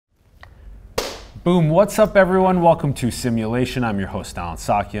Boom, what's up everyone? Welcome to Simulation. I'm your host Alan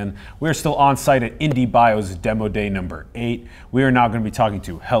Sakyan. We're still on site at IndieBio's demo day number 8. We are now going to be talking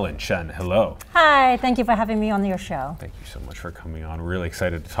to Helen Chen. Hello. Hi, thank you for having me on your show. Thank you so much for coming on. We're really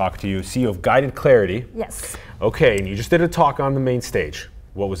excited to talk to you. CEO of Guided Clarity. Yes. Okay, and you just did a talk on the main stage.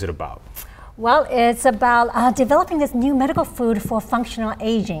 What was it about? Well, it's about developing this new medical food for functional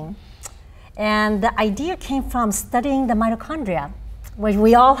aging. And the idea came from studying the mitochondria, which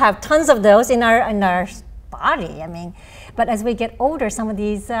we all have tons of those in our body. I mean, but as we get older, some of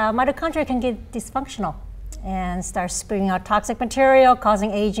these mitochondria can get dysfunctional and start spewing out toxic material,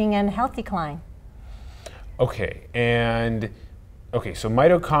 causing aging and health decline. Okay, so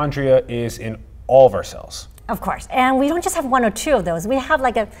mitochondria is in all of our cells. Of course, and we don't just have one or two of those. We have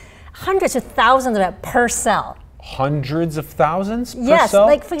like hundreds of thousands of it per cell. Hundreds of thousands per yes, cell?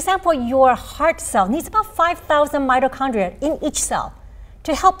 Like for example, your heart cell needs about 5,000 mitochondria in each cell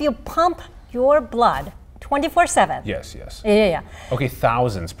to help you pump your blood 24/7. Yes, yes. Yeah. Okay,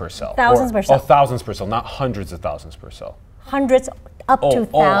 thousands per cell. Thousands per cell. Oh, thousands per cell, not hundreds of thousands per cell. Hundreds up to thousands.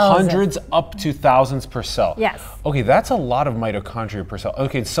 Oh, hundreds up to thousands per cell. Yes. Okay, that's a lot of mitochondria per cell.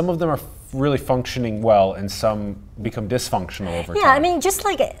 Okay, some of them are really functioning well and some become dysfunctional over time. Yeah, I mean, just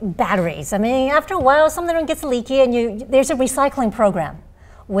like batteries. I mean, after a while, some of them gets leaky and there's a recycling program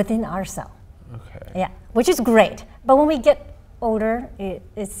within our cell. Okay. Yeah, which is great. But when we get older, it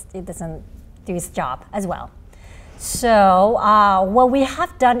doesn't do its job as well. So what we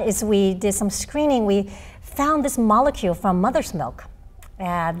have done is we did some screening. We found this molecule from mother's milk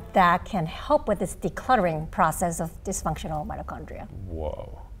that can help with this decluttering process of dysfunctional mitochondria.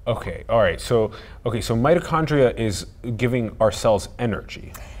 Whoa. Okay, all right. So mitochondria is giving our cells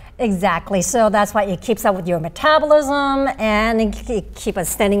energy. Exactly. So that's why it keeps up with your metabolism and it keeps us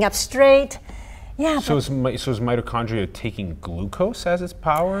standing up straight. Yeah. So is mitochondria taking glucose as its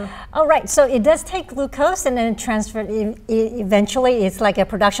power? Oh, right. So it does take glucose and then transfer. Eventually, it's like a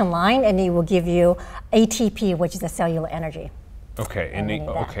production line, and it will give you ATP, which is the cellular energy. Okay, and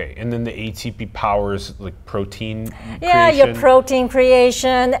then the ATP powers like protein creation? Yeah, your protein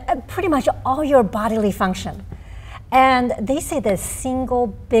creation, pretty much all your bodily function. And they say the single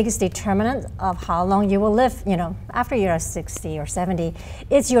biggest determinant of how long you will live, after you're 60 or 70,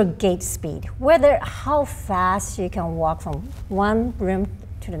 is your gait speed, how fast you can walk from one room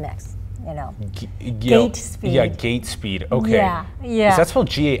to the next. Gait speed. Yeah, gait speed. Okay. Yeah. Is that spelled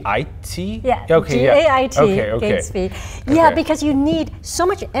G-A-I-T? Yeah. Okay. G-A-I-T. Okay. Gait speed. Yeah, because you need so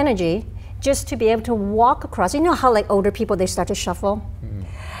much energy just to be able to walk across. You know how like older people, they start to shuffle? Mm-hmm.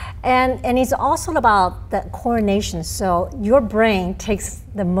 And it's also about the coordination. So your brain takes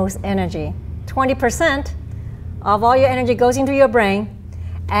the most energy. 20% of all your energy goes into your brain.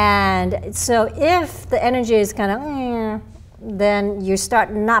 And so if the energy is kind of, then you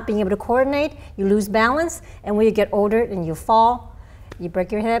start not being able to coordinate, you lose balance, and when you get older and you fall, you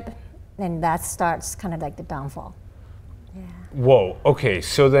break your hip, and that starts kind of like the downfall. Yeah. Whoa, okay,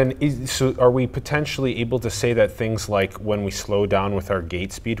 so then are we potentially able to say that things like when we slow down with our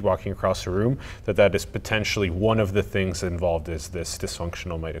gait speed walking across the room, that is potentially one of the things involved is this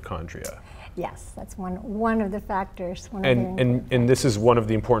dysfunctional mitochondria? Yes, that's one of the factors. And this is one of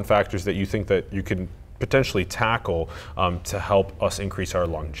the important factors that you think that you can potentially tackle to help us increase our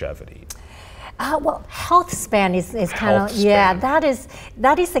longevity? Well, health span is kind of, yeah, that is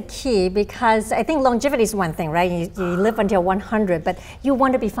the key, because I think longevity is one thing, right? You live until 100, but you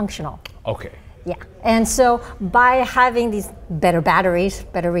want to be functional. Okay. Yeah, and so by having these better batteries,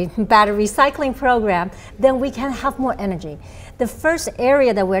 battery recycling program, then we can have more energy. The first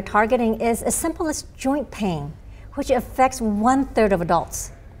area that we're targeting is as simple as joint pain, which affects 1/3 of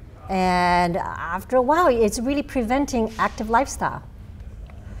adults. And after a while, it's really preventing active lifestyle.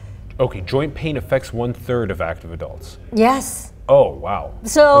 Okay, joint pain affects 1/3 of active adults. Yes. Oh, wow.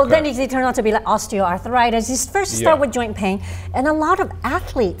 So then it turns out to be like osteoarthritis. You first start with joint pain, and a lot of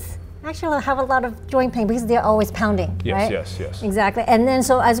athletes actually have a lot of joint pain because they're always pounding, right? Yes. Exactly. And then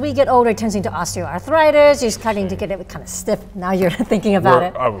so as we get older, it turns into osteoarthritis. You're starting to get it kind of stiff. Now you're thinking about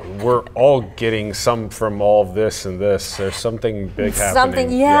it. We're all getting some from all of this and this. There's something big happening.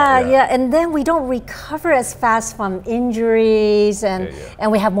 Something, yeah. And then we don't recover as fast from injuries, and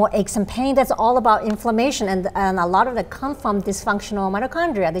we have more aches and pain. That's all about inflammation, and a lot of it come from dysfunctional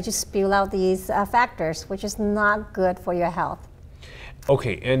mitochondria. They just spew out these factors, which is not good for your health.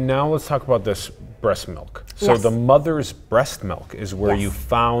 Okay, and now let's talk about this breast milk. So the mother's breast milk is where you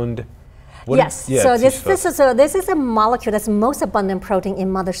found. So this is a molecule that's most abundant protein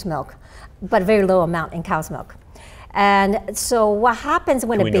in mother's milk, but very low amount in cow's milk. And so what happens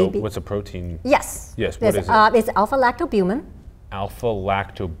when a baby... What's a protein? Yes. Yes, what is it? It's alpha-lactoalbumin.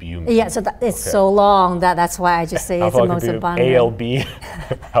 Alpha-lactobumin. Yeah, so it's so long that's why I just say it's the most abundant. ALB,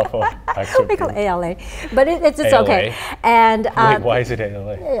 alpha-lactobumin. We call it ALA, but it's ALA. Okay. And wait, why is it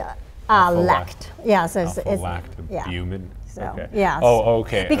ALA? Lact. Yeah, so it's alpha-lactobumin. So, okay. Yeah. Oh,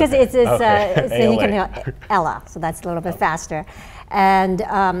 okay. Because okay. it's you can ALA. Ella, so that's a little bit faster.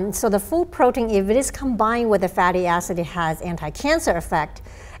 And so the full protein, if it is combined with the fatty acid, it has anti-cancer effect.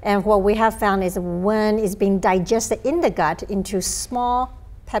 And what we have found is when it's being digested in the gut into small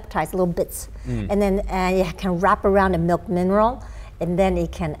peptides, little bits, and then it can wrap around the milk mineral, and then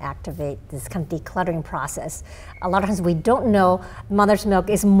it can activate this kind of decluttering process. A lot of times we don't know mother's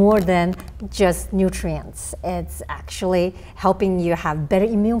milk is more than just nutrients. It's actually helping you have better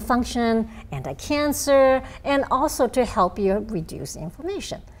immune function, anti-cancer, and also to help you reduce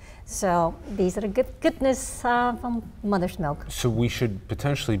inflammation. So these are the goodness from mother's milk. So we should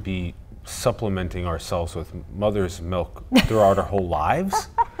potentially be supplementing ourselves with mother's milk throughout our whole lives?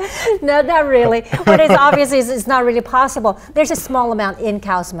 No, not really. But it's obviously it's not really possible. There's a small amount in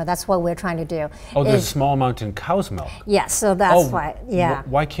cow's milk. That's what we're trying to do. Oh, there's a small amount in cow's milk? Yes, so that's why, yeah.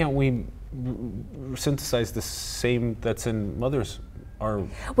 Why can't we synthesize the same that's in mother's?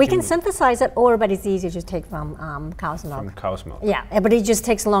 We can synthesize it, but it's easier to take from cow's milk. From cow's milk. Yeah, but it just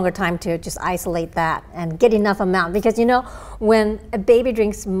takes a longer time to just isolate that and get enough amount. Because when a baby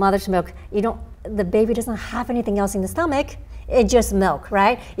drinks mother's milk, the baby doesn't have anything else in the stomach. It's just milk,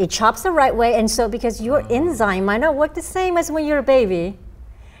 right? It chops the right way, and so because your enzyme might not work the same as when you're a baby,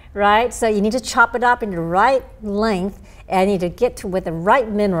 right? So you need to chop it up in the right length, and you need to get with the right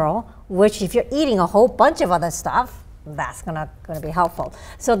mineral, which if you're eating a whole bunch of other stuff, that's gonna be helpful.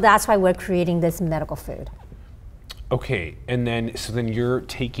 So that's why we're creating this medical food. Okay, and then you're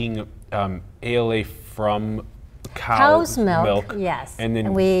taking ALA from cow's milk, yes, and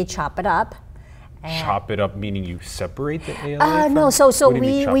then we chop it up. Chop it up, meaning you separate the ALA? No, so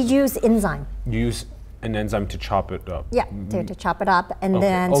we use enzyme. You use an enzyme to chop it up? Yeah, to chop it up, and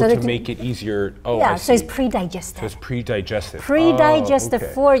then to make it easier. Oh, yeah, I so see. it's pre-digested. So it's pre-digested. Pre-digested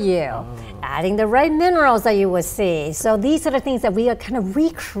for you, adding the right minerals that you would see. So these are the things that we are kind of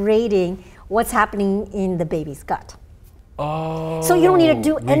recreating what's happening in the baby's gut. Oh. So you don't need to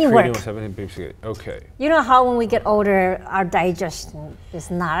do any work. Okay. You know how when we get older, our digestion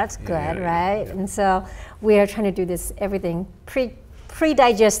is not as good, right? Yeah. And so we are trying to do this everything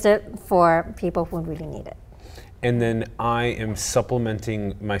pre-digested for people who really need it. And then I am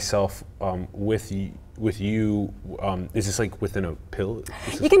supplementing myself with you. Is this like within a pill?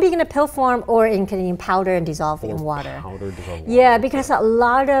 You can be in a pill form or in powder and dissolve in water. Powder, dissolve water. Yeah, because a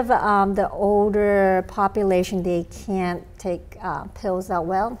lot of the older population, they can't take pills that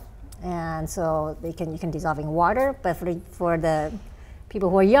well, and so you can dissolve in water. But for the people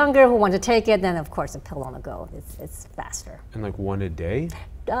who are younger who want to take it, then of course a pill on the go. It's faster. And like one a day?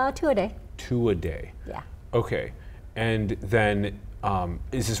 2 a day. 2 a day. Yeah. Okay, and then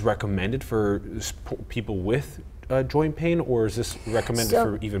is this recommended for people with joint pain, or is this recommended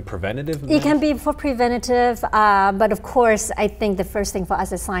for even preventative? It can be for preventative, but of course, I think the first thing for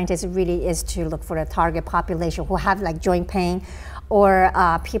us as scientists really is to look for the target population who have like joint pain, or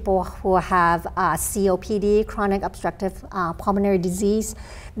people who have COPD, chronic obstructive pulmonary disease.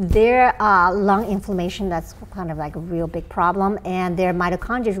 Their lung inflammation, that's kind of like a real big problem, and their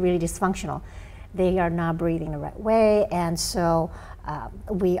mitochondria is really dysfunctional. They are not breathing the right way, and so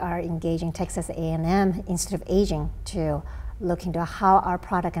we are engaging Texas A&M Institute of Aging to look into how our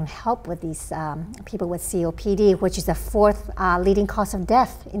product can help with these people with COPD, which is the 4th leading cause of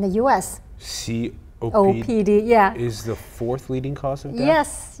death in the U.S. COPD, yeah. Is the 4th leading cause of death?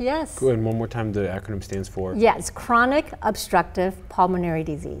 Yes, yes. Good. And one more time, the acronym stands for? Yeah, it's chronic obstructive pulmonary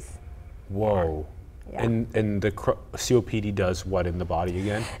disease. Whoa. Yeah. And the COPD does what in the body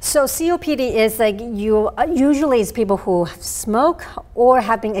again? So COPD is like usually it's people who smoke or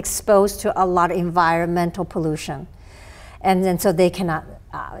have been exposed to a lot of environmental pollution. And then so they cannot,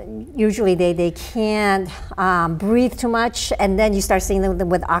 usually they can't breathe too much, and then you start seeing them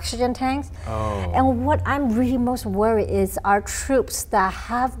with oxygen tanks. Oh. And what I'm really most worried is our troops that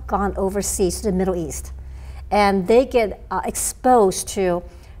have gone overseas to the Middle East, and they get exposed to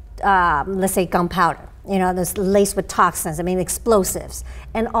let's say gunpowder, this laced with toxins, explosives,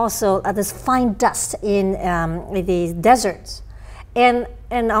 and also this fine dust in these deserts. And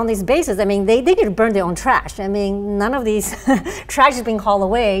on these bases, they need to burn their own trash. None of these trash is being hauled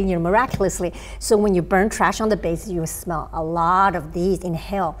away, miraculously. So when you burn trash on the base, you smell a lot of these,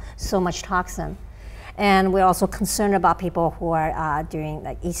 inhale so much toxin. And we're also concerned about people who are doing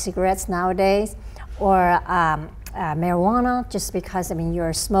like e-cigarettes nowadays, or marijuana, just because, I mean,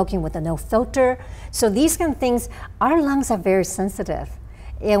 you're smoking with a no filter. So these kind of things, our lungs are very sensitive.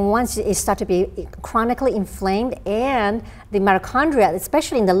 And once it starts to be chronically inflamed and the mitochondria,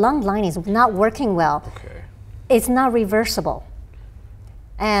 especially in the lung lining, is not working well, it's not reversible.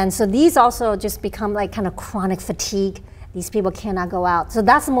 And so these also just become like kind of chronic fatigue. These people cannot go out. So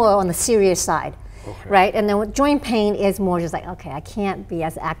that's more on the serious side, right? And then with joint pain is more just like, okay, I can't be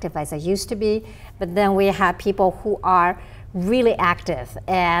as active as I used to be. But then we have people who are really active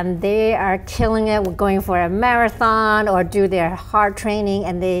and they are killing it with going for a marathon or do their hard training,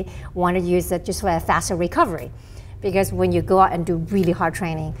 and they want to use it just for a faster recovery. Because when you go out and do really hard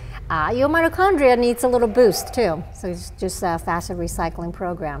training, your mitochondria needs a little boost too. So it's just a faster recycling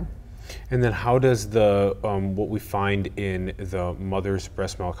program. And then how does the what we find in the mother's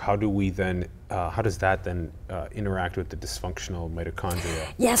breast milk, how does that then interact with the dysfunctional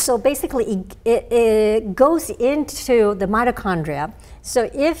mitochondria? Yeah, so basically it goes into the mitochondria. So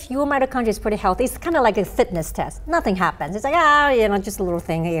if your mitochondria is pretty healthy, it's kind of like a fitness test. Nothing happens. It's like, you know, just a little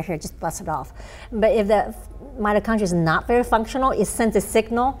thing here, just bust it off. But if the mitochondria is not very functional, it sends a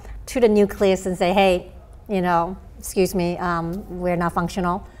signal to the nucleus and say, hey, you know, excuse me, we're not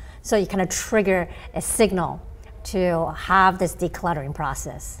functional. So you kind of trigger a signal to have this decluttering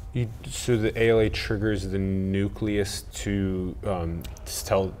process. So the ALA triggers the nucleus to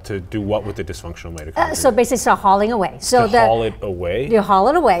do what with the dysfunctional mitochondria? So basically start hauling away. So haul it away? You haul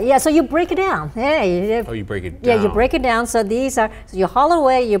it away, yeah, so you break it down. Hey, you break it down. Yeah, you break it down. So these are, so you haul it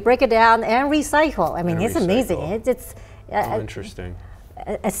away, you break it down and recycle. I mean, it's amazing. It's interesting.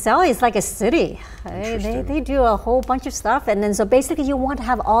 A cell is like a city. Right? They do a whole bunch of stuff, and then so basically you want to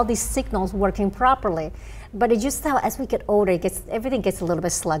have all these signals working properly. But it's just how as we get older, everything gets a little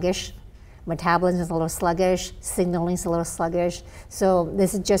bit sluggish. Metabolism is a little sluggish, signaling is a little sluggish. So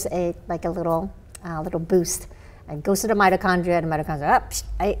this is just like a little boost. It goes to the mitochondria, and the mitochondria,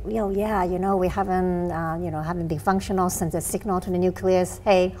 we haven't been functional, sends a signal to the nucleus,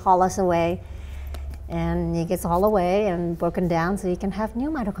 hey, haul us away. And it gets all away and broken down so you can have new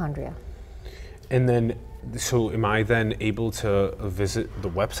mitochondria. And then, so am I then able to visit the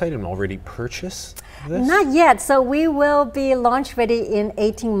website and already purchase this? Not yet. So we will be launch ready in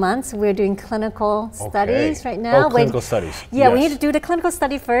 18 months. We're doing clinical studies right now. Oh, clinical studies. Yeah, we need to do the clinical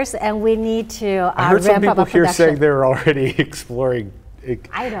study first, and we need to I heard some ramp up people our here production. saying they're already exploring.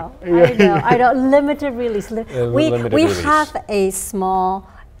 I know. Limited release. We have a small,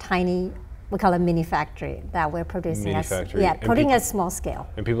 tiny, we call it mini factory that we're producing. Putting at small scale.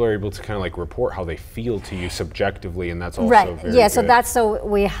 And people are able to kind of like report how they feel to you subjectively, and that's also very good. So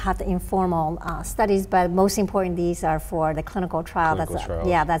we have the informal studies, but most important, these are for the clinical trial.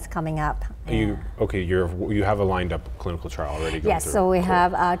 That's coming up. You have a lined up clinical trial already going through. So we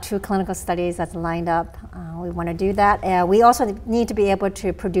have 2 clinical studies that's lined up. We want to do that. We also need to be able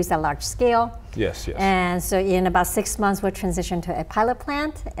to produce at large scale. Yes. And so in about 6 months, we'll transition to a pilot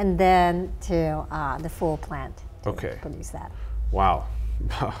plant and then to the full plant to produce that. Wow.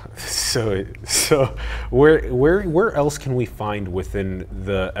 So where else can we find within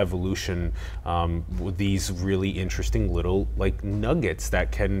the evolution these really interesting little like nuggets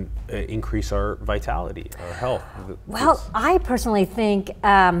that can increase our vitality, our health? Well, I personally think,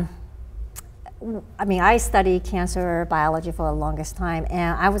 I studied cancer biology for the longest time,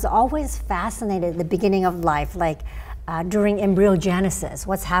 and I was always fascinated at the beginning of life, like during embryogenesis,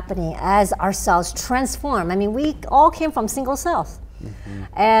 what's happening as our cells transform. I mean, we all came from single cells.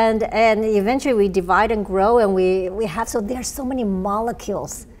 And eventually we divide and grow, and we have, so there's so many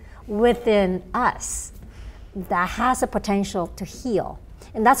molecules within us that has a potential to heal.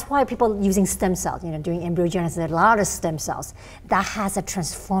 And that's why people using stem cells, doing embryogenesis, there are a lot of stem cells that has a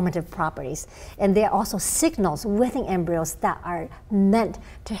transformative properties. And there are also signals within embryos that are meant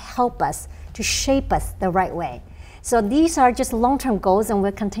to help us, to shape us the right way. So these are just long-term goals, and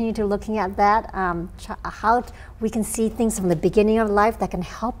we'll continue to looking at that, how we can see things from the beginning of life that can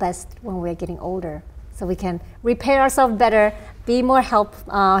help us when we're getting older. So we can repair ourselves better, be more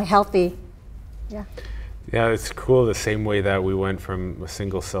healthy. Yeah, it's cool the same way that we went from a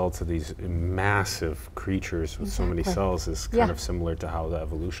single cell to these massive creatures with so many cells is kind of similar to how the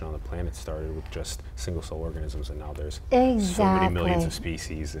evolution on the planet started with just single cell organisms, and now there's so many millions of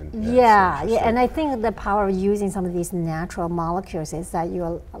species. And and I think the power of using some of these natural molecules is that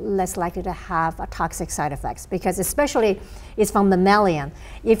you're less likely to have toxic side effects, because especially it's from mammalian.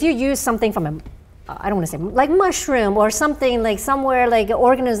 If you use something from I don't want to say like mushroom or something like somewhere like an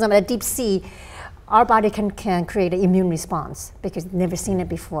organism at deep sea, our body can create an immune response because we've never seen it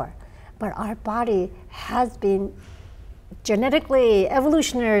before. But our body has been genetically,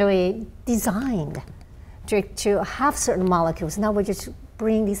 evolutionarily designed to have certain molecules. Now we're just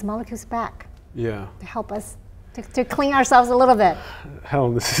bringing these molecules back Yeah. to help us to clean ourselves a little bit.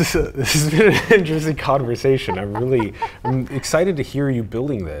 Helen, this has been an interesting conversation. I'm excited to hear you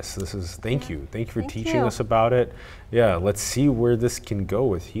building this. Thank you for teaching us about it. Yeah, let's see where this can go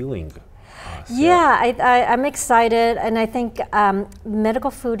with healing. I'm excited, and I think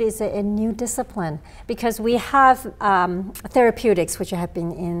medical food is a new discipline because we have therapeutics, which have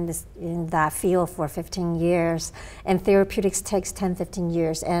been in that field for 15 years, and therapeutics takes 10, 15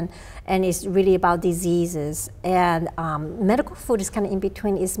 years, and it's really about diseases. And medical food is kind of in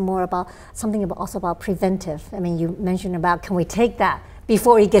between. It's more about something also about preventive. I mean, you mentioned about can we take that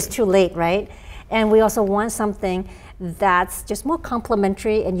before it gets too late, right? And we also want something that's just more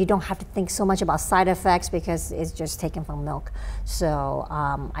complementary, and you don't have to think so much about side effects because it's just taken from milk. So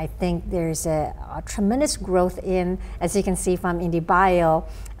I think there's a tremendous growth in, as you can see from IndieBio,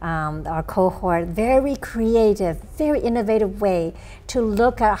 our cohort, very creative, very innovative way to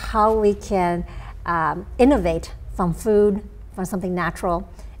look at how we can innovate from food, from something natural,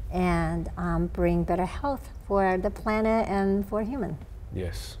 and bring better health for the planet and for human.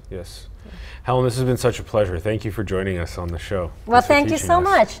 Yes. Helen, this has been such a pleasure. Thank you for joining us on the show. Well, thank you so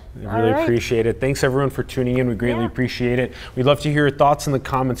much. I really appreciate it. Thanks everyone for tuning in. We greatly appreciate it. We'd love to hear your thoughts in the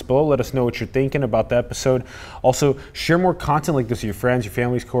comments below. Let us know what you're thinking about the episode. Also, share more content like this with your friends, your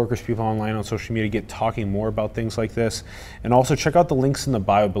families, coworkers, people online on social media. Get talking more about things like this. And also check out the links in the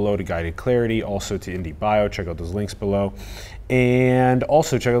bio below to Guided Clarity, also to IndieBio. Check out those links below. And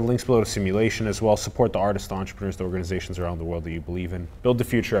also check out the links below to Simulation as well. Support the artists, the entrepreneurs, the organizations around the world that you believe in. Build the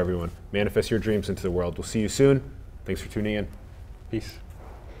future, everyone. Manifest your dreams into the world. We'll see you soon. Thanks for tuning in. Peace.